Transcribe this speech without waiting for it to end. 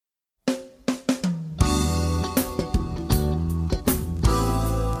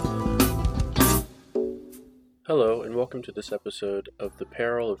Hello, and welcome to this episode of The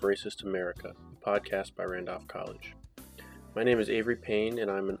Peril of Racist America, a podcast by Randolph College. My name is Avery Payne,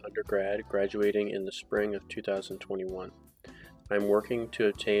 and I'm an undergrad graduating in the spring of 2021. I'm working to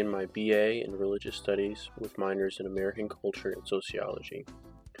obtain my BA in Religious Studies with minors in American Culture and Sociology.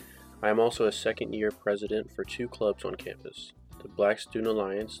 I am also a second-year president for two clubs on campus, the Black Student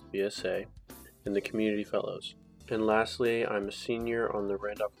Alliance, BSA, and the Community Fellows. And lastly, I'm a senior on the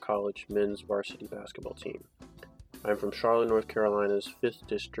Randolph College men's varsity basketball team. I'm from Charlotte, North Carolina's 5th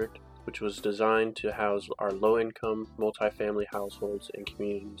District, which was designed to house our low-income, multifamily households and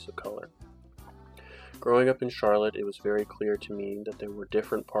communities of color. Growing up in Charlotte, it was very clear to me that there were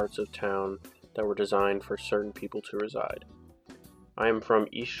different parts of town that were designed for certain people to reside. I am from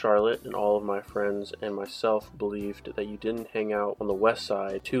East Charlotte, and all of my friends and myself believed that you didn't hang out on the west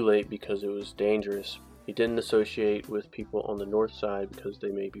side too late because it was dangerous. You didn't associate with people on the north side because they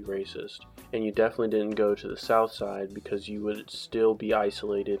may be racist. And you definitely didn't go to the south side because you would still be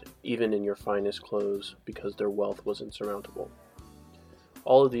isolated, even in your finest clothes, because their wealth was insurmountable.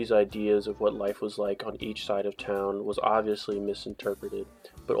 All of these ideas of what life was like on each side of town was obviously misinterpreted,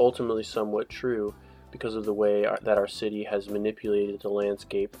 but ultimately somewhat true because of the way that our city has manipulated the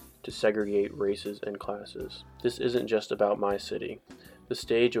landscape to segregate races and classes. This isn't just about my city. The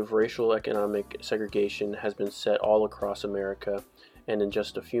stage of racial economic segregation has been set all across America, and in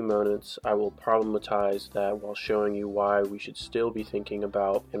just a few moments I will problematize that while showing you why we should still be thinking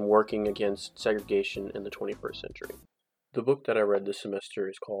about and working against segregation in the 21st century. The book that I read this semester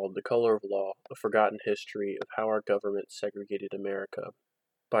is called The Color of Law, A Forgotten History of How Our Government Segregated America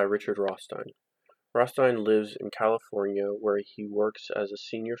by Richard Rothstein. Rothstein lives in California, where he works as a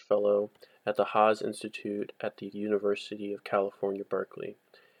senior fellow at the Haas Institute at the University of California, Berkeley.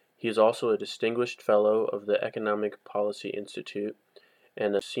 He is also a distinguished fellow of the Economic Policy Institute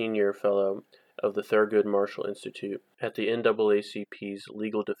and a senior fellow of the Thurgood Marshall Institute at the NAACP's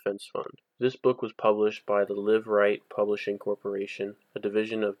Legal Defense Fund. This book was published by the Live Right Publishing Corporation, a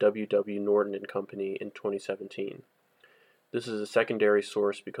division of W.W. Norton and Company, in 2017. This is a secondary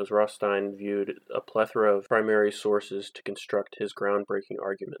source because Rothstein viewed a plethora of primary sources to construct his groundbreaking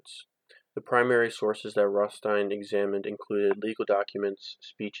arguments. The primary sources that Rothstein examined included legal documents,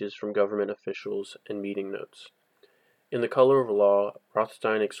 speeches from government officials, and meeting notes. In The Color of Law,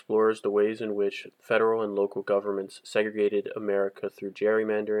 Rothstein explores the ways in which federal and local governments segregated America through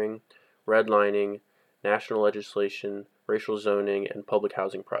gerrymandering, redlining, national legislation, racial zoning, and public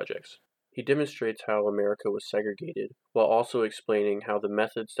housing projects. He demonstrates how America was segregated, while also explaining how the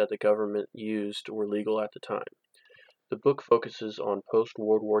methods that the government used were legal at the time. The book focuses on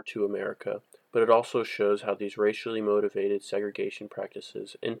post-World War II America, but it also shows how these racially motivated segregation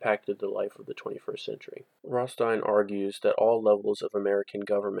practices impacted the life of the 21st century. Rothstein argues that all levels of American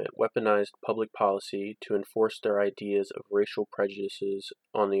government weaponized public policy to enforce their ideas of racial prejudices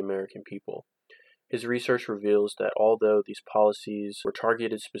on the American people. His research reveals that although these policies were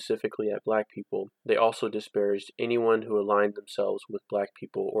targeted specifically at black people, they also disparaged anyone who aligned themselves with black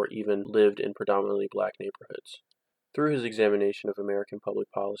people or even lived in predominantly black neighborhoods. Through his examination of American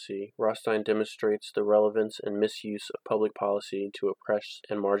public policy, Rothstein demonstrates the relevance and misuse of public policy to oppress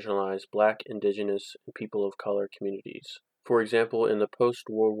and marginalize black, indigenous, and people of color communities. For example, in the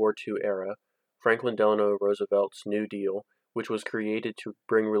post-World War II era, Franklin Delano Roosevelt's New Deal, which was created to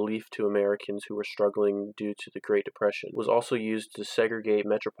bring relief to Americans who were struggling due to the Great Depression, was also used to segregate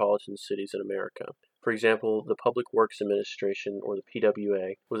metropolitan cities in America. For example, the Public Works Administration, or the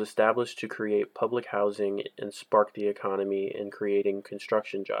PWA, was established to create public housing and spark the economy in creating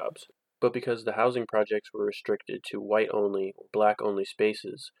construction jobs. But because the housing projects were restricted to white-only or black-only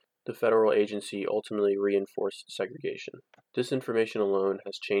spaces, the federal agency ultimately reinforced segregation. This information alone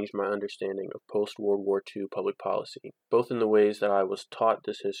has changed my understanding of post-World War II public policy, both in the ways that I was taught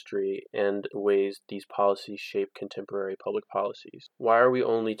this history and the ways these policies shape contemporary public policies. Why are we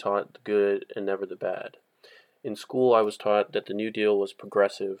only taught the good and never the bad? In school, I was taught that the New Deal was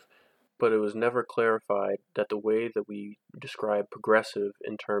progressive, but it was never clarified that the way that we describe progressive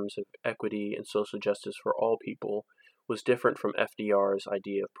in terms of equity and social justice for all people was different from FDR's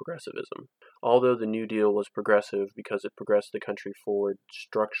idea of progressivism. Although the New Deal was progressive because it progressed the country forward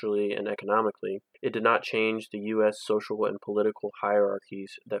structurally and economically, it did not change the U.S. social and political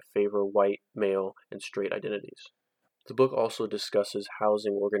hierarchies that favor white, male, and straight identities. The book also discusses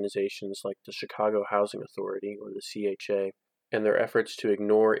housing organizations like the Chicago Housing Authority, or the CHA, and their efforts to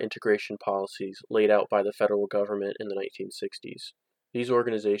ignore integration policies laid out by the federal government in the 1960s. These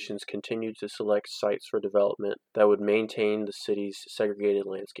organizations continued to select sites for development that would maintain the city's segregated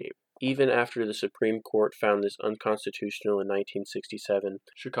landscape. Even after the Supreme Court found this unconstitutional in 1967,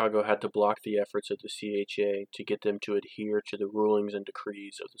 Chicago had to block the efforts of the CHA to get them to adhere to the rulings and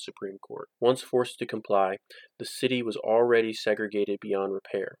decrees of the Supreme Court. Once forced to comply, the city was already segregated beyond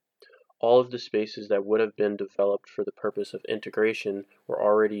repair. All of the spaces that would have been developed for the purpose of integration were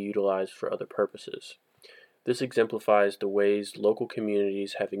already utilized for other purposes. This exemplifies the ways local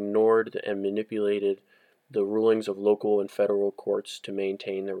communities have ignored and manipulated the rulings of local and federal courts to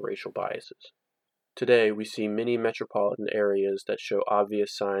maintain their racial biases. Today, we see many metropolitan areas that show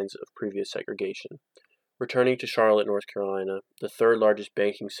obvious signs of previous segregation. Returning to Charlotte, North Carolina, the third largest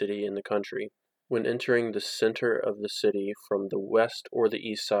banking city in the country, when entering the center of the city from the west or the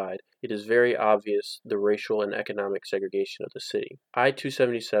east side, it is very obvious the racial and economic segregation of the city.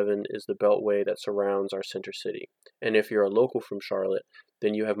 I-277 is the beltway that surrounds our center city, and if you're a local from Charlotte,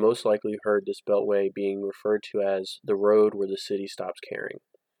 then you have most likely heard this beltway being referred to as the road where the city stops caring.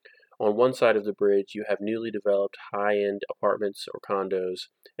 On one side of the bridge, you have newly developed high-end apartments or condos,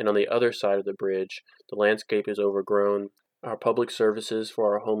 and on the other side of the bridge, the landscape is overgrown. Our public services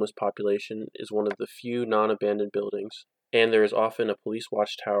for our homeless population is one of the few non-abandoned buildings, and there is often a police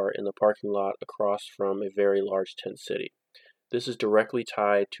watchtower in the parking lot across from a very large tent city. This is directly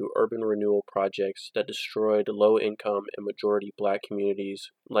tied to urban renewal projects that destroyed low-income and majority black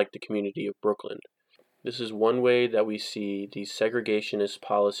communities like the community of Brooklyn. This is one way that we see these segregationist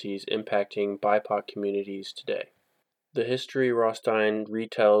policies impacting BIPOC communities today. The history Rothstein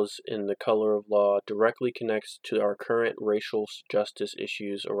retells in The Color of Law directly connects to our current racial justice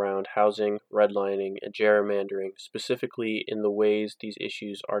issues around housing, redlining, and gerrymandering, specifically in the ways these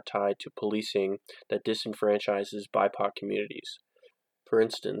issues are tied to policing that disenfranchises BIPOC communities. For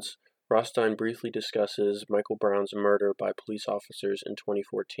instance, Rothstein briefly discusses Michael Brown's murder by police officers in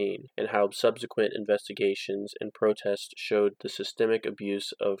 2014 and how subsequent investigations and protests showed the systemic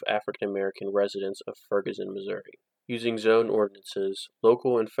abuse of African American residents of Ferguson, Missouri. Using zone ordinances,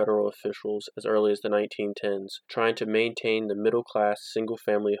 local and federal officials as early as the 1910s trying to maintain the middle-class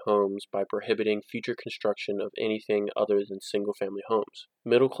single-family homes by prohibiting future construction of anything other than single-family homes.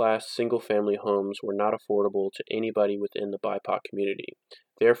 Middle-class single-family homes were not affordable to anybody within the BIPOC community.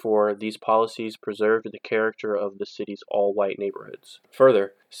 Therefore, these policies preserved the character of the city's all-white neighborhoods.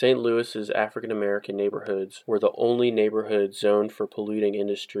 Further, St. Louis's African-American neighborhoods were the only neighborhoods zoned for polluting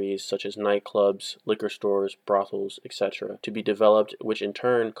industries such as nightclubs, liquor stores, brothels, etc. to be developed, which in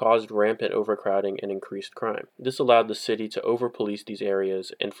turn caused rampant overcrowding and increased crime. This allowed the city to over-police these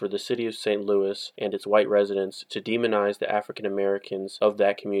areas and for the city of St. Louis and its white residents to demonize the African-Americans of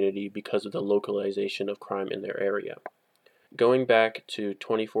that community because of the localization of crime in their area. Going back to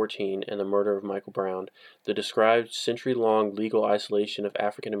 2014 and the murder of Michael Brown, the described century-long legal isolation of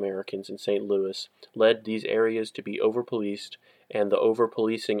African Americans in St. Louis led these areas to be over-policed, and the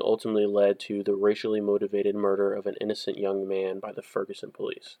over-policing ultimately led to the racially motivated murder of an innocent young man by the Ferguson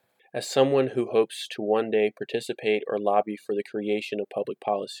police. As someone who hopes to one day participate or lobby for the creation of public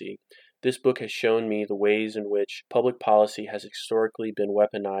policy, this book has shown me the ways in which public policy has historically been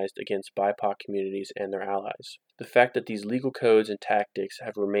weaponized against BIPOC communities and their allies. The fact that these legal codes and tactics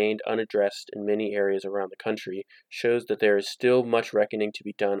have remained unaddressed in many areas around the country shows that there is still much reckoning to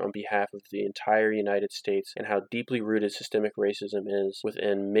be done on behalf of the entire United States and how deeply rooted systemic racism is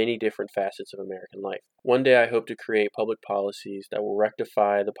within many different facets of American life. One day I hope to create public policies that will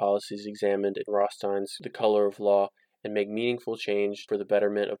rectify the policies examined in Rothstein's The Color of Law and make meaningful change for the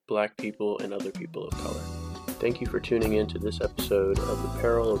betterment of Black people and other people of color. Thank you for tuning in to this episode of The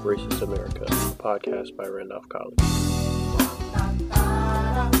Peril of Racist America, a podcast by Randolph College.